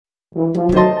Hello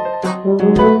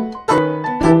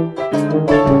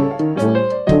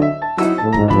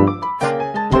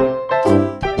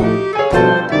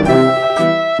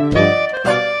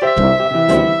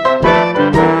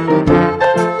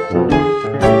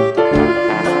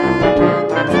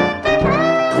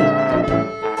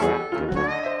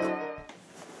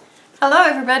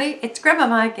everybody, it's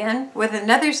Grandmama again with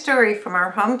another story from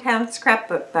our Hometown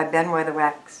Scrapbook by Ben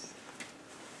Weatherwax.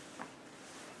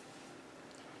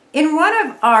 In one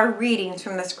of our readings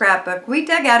from the scrapbook, we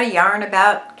dug out a yarn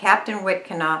about Captain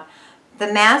Whitkenaught,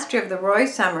 the master of the Roy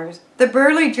Summers, the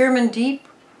burly German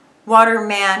deep-water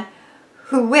man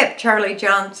who whipped Charlie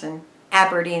Johnson,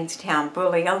 Aberdeen's town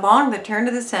bully, along the turn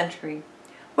of the century.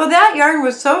 Well, that yarn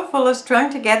was so full of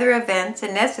strung-together events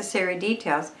and necessary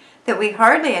details that we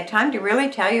hardly had time to really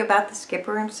tell you about the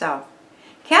skipper himself.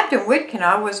 Captain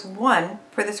Whitkenaught was one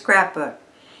for the scrapbook.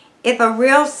 If a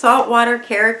real saltwater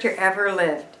character ever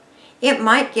lived, it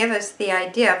might give us the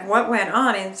idea of what went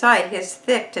on inside his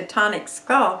thick Teutonic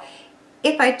skull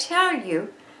if I tell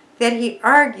you that he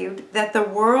argued that the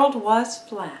world was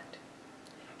flat.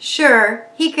 Sure,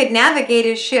 he could navigate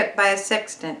his ship by a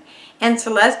sextant and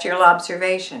celestial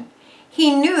observation.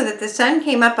 He knew that the sun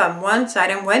came up on one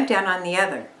side and went down on the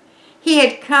other. He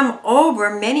had come over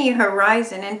many a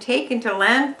horizon and taken to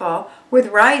landfall with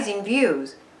rising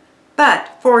views. But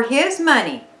for his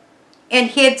money,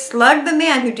 and he'd slugged the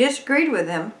man who disagreed with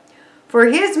him, for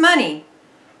his money,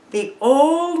 the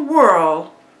old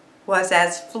world was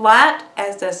as flat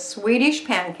as a Swedish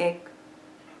pancake.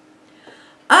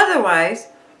 Otherwise,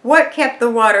 what kept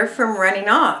the water from running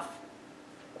off?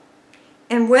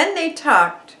 And when they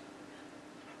talked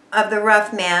of the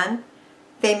rough man,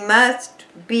 they must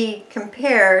be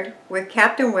compared with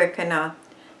Captain Whitkenaught.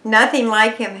 Nothing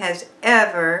like him has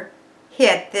ever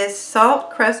hit this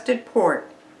salt-crusted port.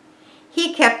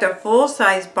 He kept a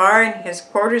full-size bar in his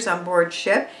quarters on board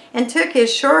ship and took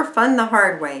his shore fun the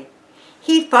hard way.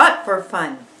 He fought for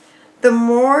fun. The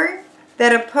more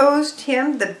that opposed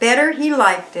him, the better he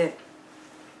liked it.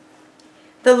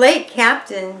 The late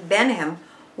Captain Benham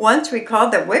once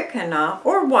recalled that Whitkenaught,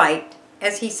 or White,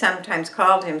 as he sometimes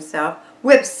called himself,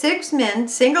 whipped 6 men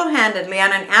single-handedly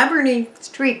on an Aberdeen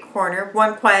street corner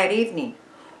one quiet evening,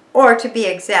 or to be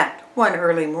exact, one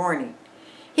early morning.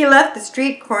 He left the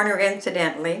street corner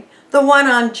incidentally, the one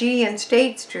on G and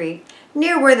State Street,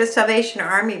 near where the Salvation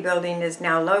Army building is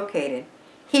now located.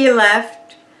 He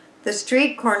left the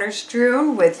street corner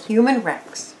strewn with human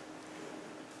wrecks.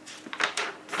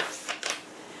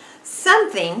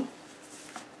 Something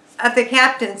of the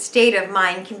captain's state of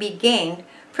mind can be gained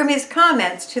from his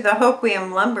comments to the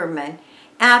Hoquiam lumbermen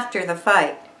after the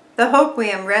fight. The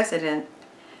Hoquiam resident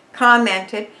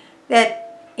commented that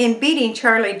in beating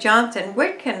Charlie Johnson,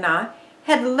 Whitkenaught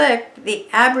had licked the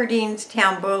Aberdeen's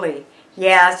town bully.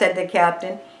 "Yeah," said the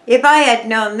captain, "if I had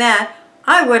known that,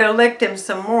 I would have licked him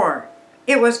some more."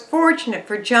 It was fortunate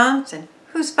for Johnson,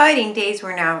 whose fighting days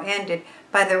were now ended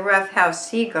by the rough-house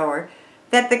seagoer,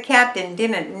 that the captain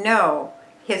didn't know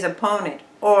his opponent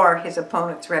or his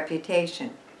opponent's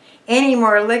reputation. Any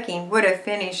more licking would have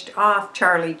finished off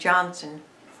Charlie Johnson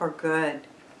for good.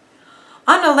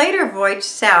 On a later voyage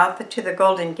south to the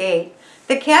Golden Gate,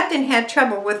 the captain had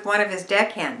trouble with one of his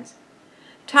deckhands.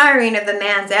 Tiring of the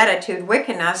man's attitude,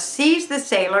 Whitkenaught seized the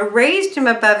sailor, raised him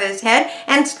above his head,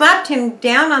 and slapped him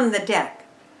down on the deck.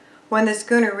 When the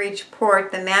schooner reached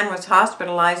port, the man was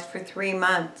hospitalized for 3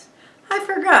 months. "I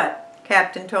forgot,"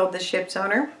 Captain told the ship's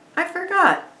owner. "I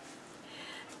forgot."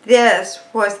 This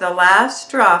was the last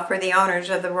straw for the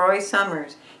owners of the Roy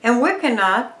Summers, and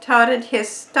Whitkenaught totted his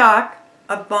stock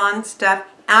of bond stuff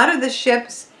out of the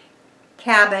ship's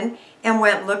cabin and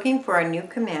went looking for a new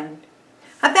command.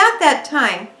 About that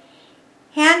time,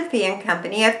 Hanfey and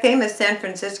Company, a famous San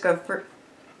Francisco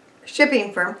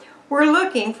shipping firm, were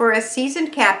looking for a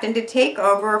seasoned captain to take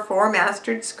over a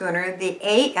 4-masted schooner, the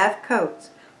A.F. Coates.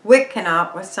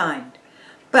 Whitkenaught was signed.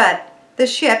 But the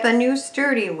ship, a new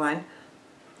sturdy one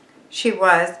she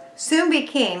was, soon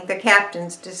became the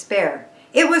captain's despair.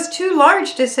 It was too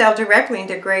large to sail directly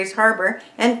into Grays Harbor,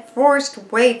 and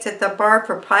forced waits at the bar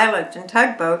for pilots and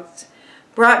tugboats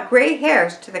brought gray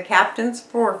hairs to the captain's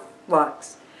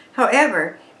forelocks.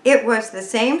 However, it was the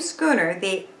same schooner,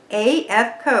 the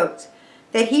A.F. Coates,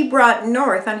 that he brought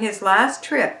north on his last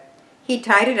trip. He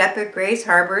tied it up at Grays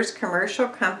Harbor's Commercial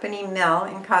Company Mill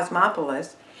in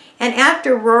Cosmopolis, and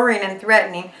after roaring and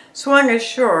threatening, swung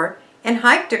ashore and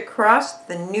hiked across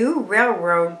the new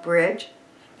railroad bridge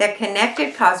that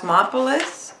connected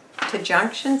Cosmopolis to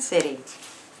Junction City.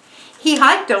 He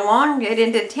hiked along it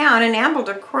into town and ambled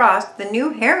across the new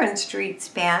Heron Street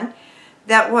span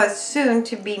that was soon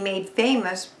to be made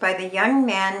famous by the young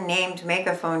man named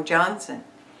Megaphone Johnson.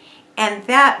 And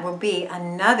that will be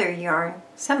another yarn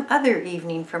some other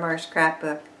evening from our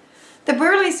scrapbook. The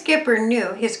burly skipper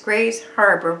knew his Grays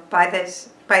Harbor by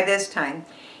this time,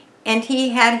 and he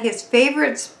had his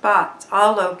favorite spots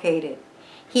all located.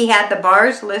 He had the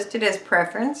bars listed as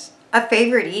preference, a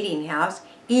favorite eating house.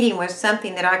 Eating was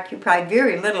something that occupied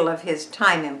very little of his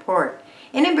time in port,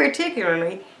 and in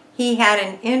particularly, he had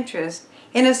an interest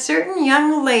in a certain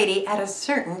young lady at a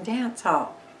certain dance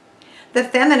hall. The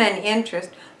feminine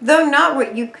interest, though not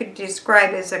what you could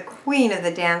describe as a queen of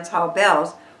the dance hall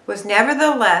belles, was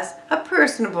nevertheless a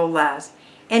personable lass,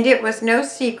 and it was no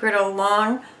secret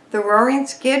along the roaring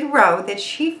Skid Row that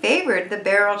she favored the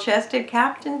barrel-chested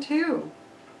captain too.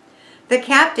 The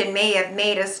captain may have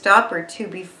made a stop or two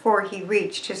before he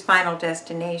reached his final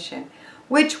destination,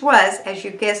 which was, as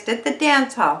you guessed it, the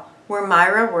dance hall where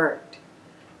Myra worked.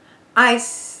 I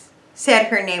said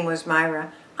her name was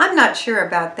Myra. I'm not sure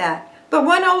about that, but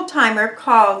one old-timer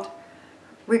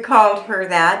recalled her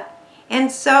that, and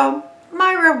so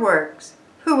Myra Works,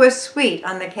 who was sweet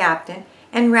on the captain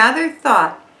and rather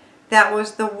thought that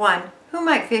was the one who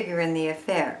might figure in the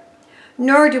affair.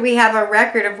 Nor do we have a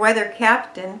record of whether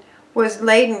Captain was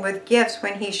laden with gifts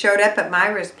when he showed up at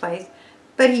Myra's place,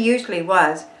 but he usually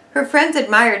was. Her friends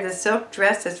admired the silk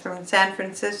dresses from San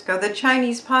Francisco, the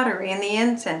Chinese pottery and the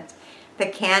incense, the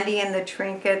candy and the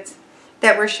trinkets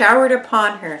that were showered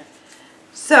upon her.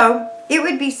 So it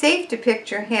would be safe to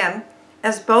picture him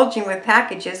as bulging with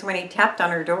packages when he tapped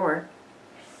on her door.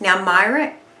 Now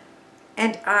Myra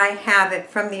and I have it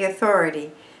from the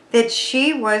authority that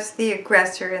she was the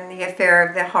aggressor in the affair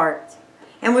of the hearts,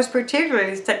 and was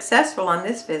particularly successful on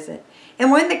this visit.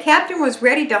 And when the captain was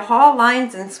ready to haul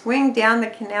lines and swing down the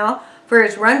canal for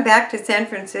his run back to San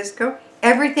Francisco,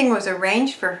 everything was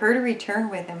arranged for her to return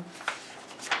with him.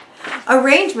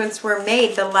 Arrangements were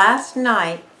made the last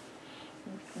night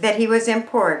that he was in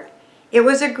port. It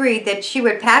was agreed that she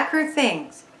would pack her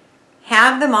things,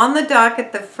 have them on the dock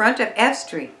at the front of F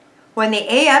Street. When the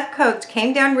AF coach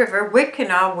came down river,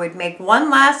 Whitkenaught would make one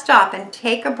last stop and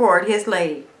take aboard his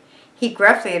lady. He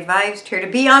gruffly advised her to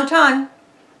be on time,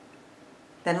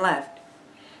 then left.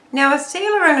 Now, a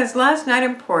sailor on his last night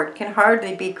in port can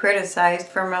hardly be criticized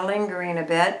for malingering a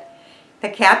bit. The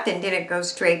captain didn't go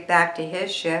straight back to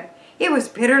his ship. It was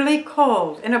bitterly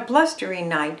cold and a blustery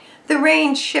night. The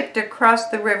rain shipped across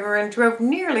the river and drove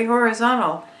nearly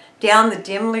horizontal down the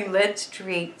dimly lit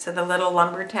streets of the little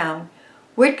lumber town.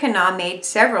 Whitkenaught made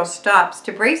several stops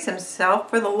to brace himself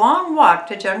for the long walk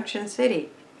to Junction City.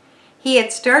 He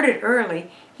had started early.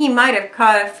 He might have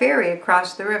caught a ferry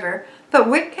across the river, but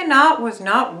Whitkenaught was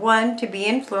not one to be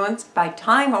influenced by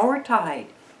time or tide.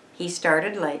 He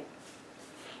started late.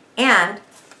 And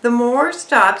the more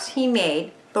stops he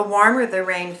made, the warmer the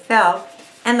rain fell,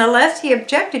 and the less he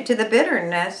objected to the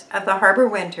bitterness of the harbor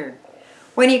winter.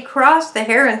 When he crossed the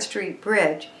Heron Street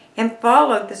Bridge and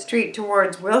followed the street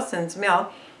towards Wilson's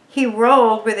Mill, he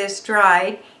rolled with his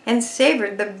stride and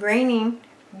savored the rain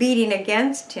beating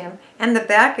against him and the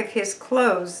back of his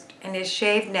clothes and his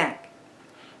shaved neck.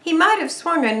 He might have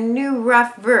swung a new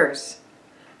rough verse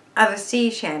of a sea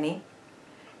shanty.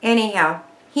 Anyhow,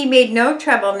 he made no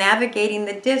trouble navigating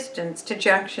the distance to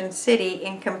Junction City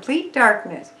in complete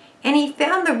darkness, and he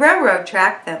found the railroad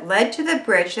track that led to the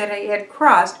bridge that he had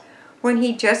crossed when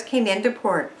he just came into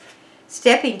port.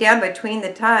 Stepping down between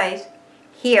the ties,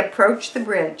 he approached the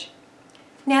bridge.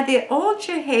 Now the old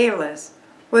Chehalis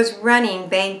was running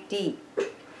bank deep.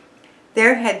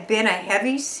 There had been a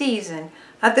heavy season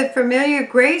of the familiar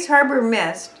Grays Harbor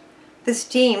mist. The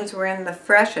steams were in the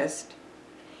freshest.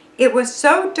 It was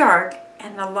so dark,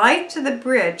 and the lights of the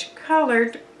bridge,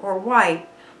 colored or white,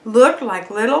 looked like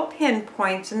little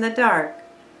pinpoints in the dark.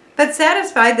 But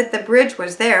satisfied that the bridge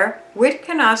was there,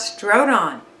 Whitkenaught strode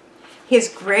on, his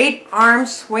great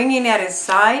arms swinging at his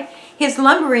side, his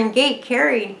lumbering gait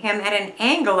carrying him at an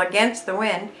angle against the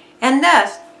wind, and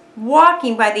thus,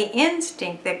 walking by the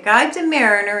instinct that guides a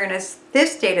mariner in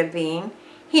this state of being,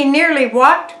 he nearly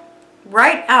walked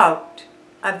right out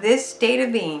of this state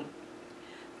of being.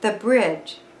 The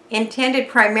bridge, intended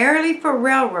primarily for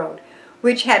railroad,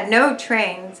 which had no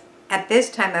trains at this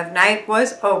time of night,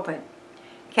 was open.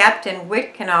 Captain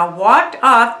Whitkenaught walked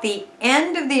off the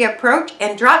end of the approach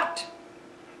and dropped,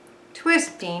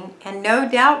 twisting and no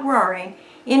doubt roaring,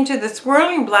 into the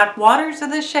swirling black waters of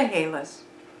the Chehalis.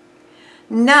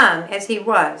 Numb as he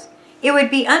was, it would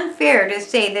be unfair to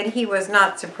say that he was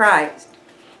not surprised.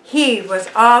 He was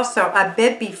also a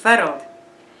bit befuddled.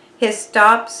 His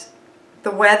stops,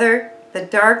 the weather, the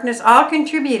darkness all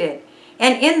contributed,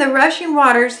 and in the rushing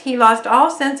waters he lost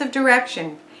all sense of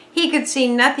direction. He could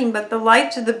see nothing but the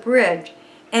lights of the bridge,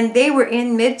 and they were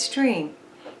in midstream.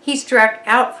 He struck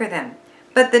out for them,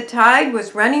 but the tide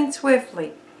was running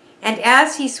swiftly, and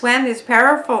as he swam, his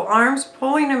powerful arms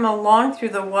pulling him along through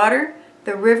the water,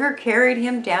 the river carried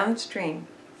him downstream.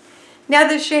 Now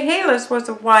the Chehalis was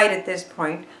wide at this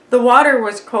point. The water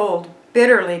was cold,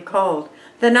 bitterly cold,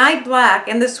 the night black,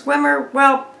 and the swimmer,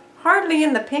 well, hardly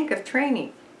in the pink of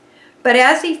training. But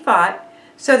as he fought,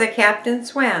 so the captain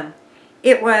swam.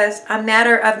 It was a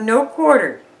matter of no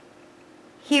quarter.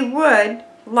 He would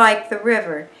like the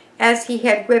river, as he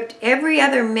had whipped every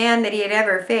other man that he had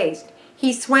ever faced.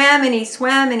 He swam and he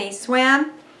swam and he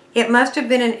swam. It must have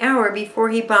been an hour before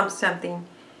he bumped something,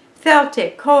 felt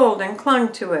it cold and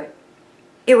clung to it.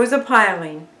 It was a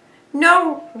piling.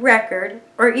 No record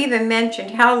or even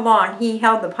mentioned how long he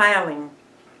held the piling.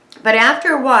 But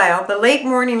after a while, the late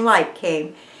morning light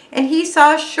came, and he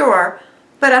saw shore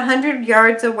but 100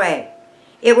 yards away.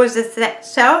 It was the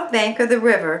south bank of the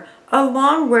river,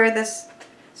 along where the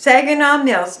Saginaw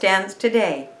Mill stands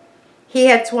today. He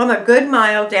had swum a good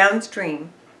mile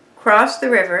downstream, crossed the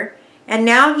river, and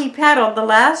now he paddled the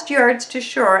last yards to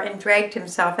shore and dragged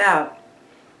himself out.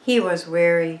 He was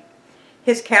weary.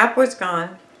 His cap was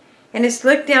gone, and his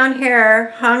slick-down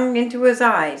hair hung into his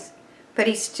eyes, but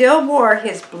he still wore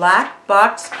his black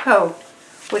box coat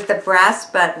with the brass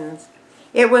buttons.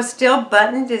 It was still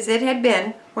buttoned as it had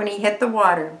been when he hit the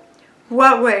water.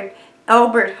 What would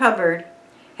Elbert Hubbard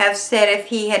have said if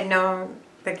he had known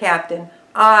the captain?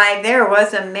 Aye, there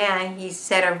was a man, he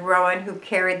said of Rowan, who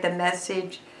carried the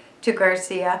message to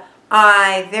Garcia.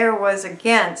 Aye, there was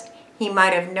against. He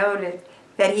might have noted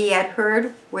that he had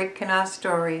heard Whitkenaugh's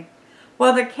story.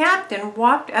 Well, the captain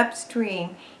walked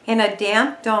upstream in a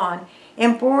damp dawn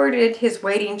and boarded his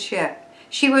waiting ship.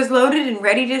 She was loaded and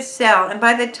ready to sail, and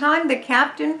by the time the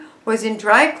captain was in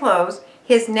dry clothes,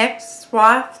 his neck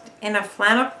swathed in a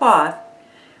flannel cloth,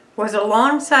 was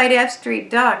alongside F Street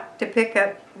dock to pick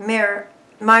up Myra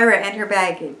and her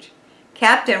baggage.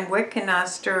 Captain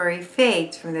Whitkenaugh's story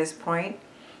fades from this point.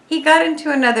 He got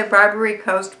into another Barbary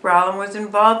Coast brawl and was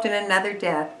involved in another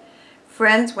death.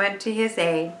 Friends went to his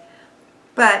aid,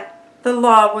 but the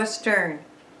law was stern.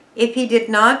 If he did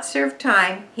not serve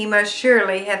time, he must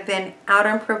surely have been out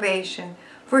on probation,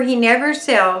 for he never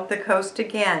sailed the coast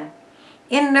again.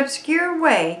 In an obscure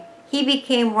way, he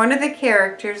became one of the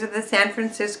characters of the San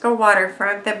Francisco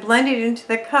waterfront that blended into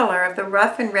the color of the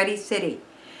rough and ready city.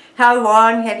 How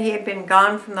long had he been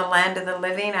gone from the land of the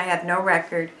living, I have no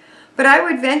record, but I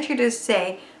would venture to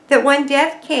say that when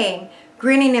death came,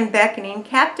 grinning and beckoning,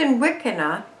 Captain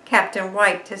Whitkenaught, Captain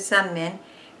White to some men,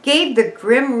 gave the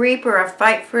Grim Reaper a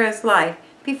fight for his life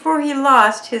before he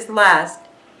lost his last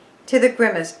to the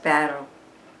grimmest battle.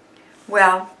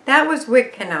 Well, that was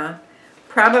Whitkenaught,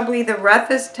 probably the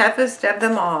roughest, toughest of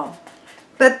them all.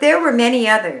 But there were many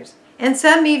others, and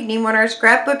some evening when our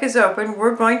scrapbook is open,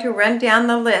 we're going to run down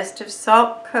the list of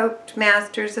salt-coaked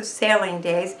masters of sailing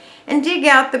days and dig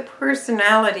out the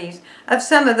personalities of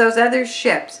some of those other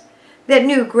ships that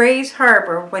knew Gray's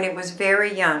Harbor when it was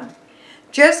very young.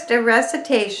 Just a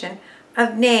recitation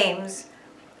of names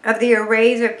of the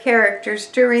arrays of characters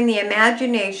stirring the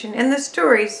imagination, and the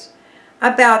stories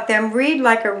about them read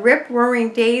like a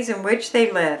rip-roaring days in which they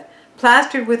live,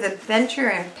 plastered with adventure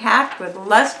and packed with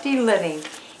lusty living,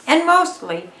 and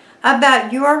mostly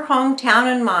about your hometown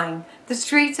and mine, the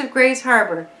streets of Gray's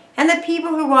Harbor, and the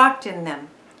people who walked in them,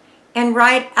 and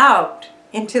right out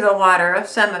into the water of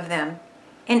some of them.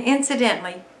 And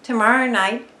incidentally, tomorrow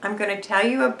night I'm going to tell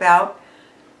you about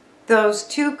those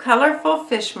two colorful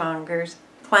fishmongers,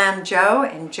 Clam Joe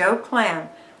and Joe Clam,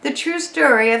 the true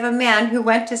story of a man who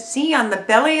went to sea on the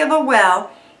belly of a whale,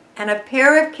 and a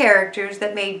pair of characters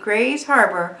that made Gray's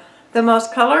Harbor the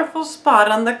most colorful spot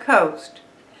on the coast.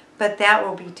 But that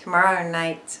will be tomorrow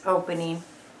night's opening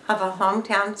of a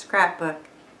Hometown Scrapbook.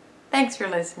 Thanks for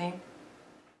listening.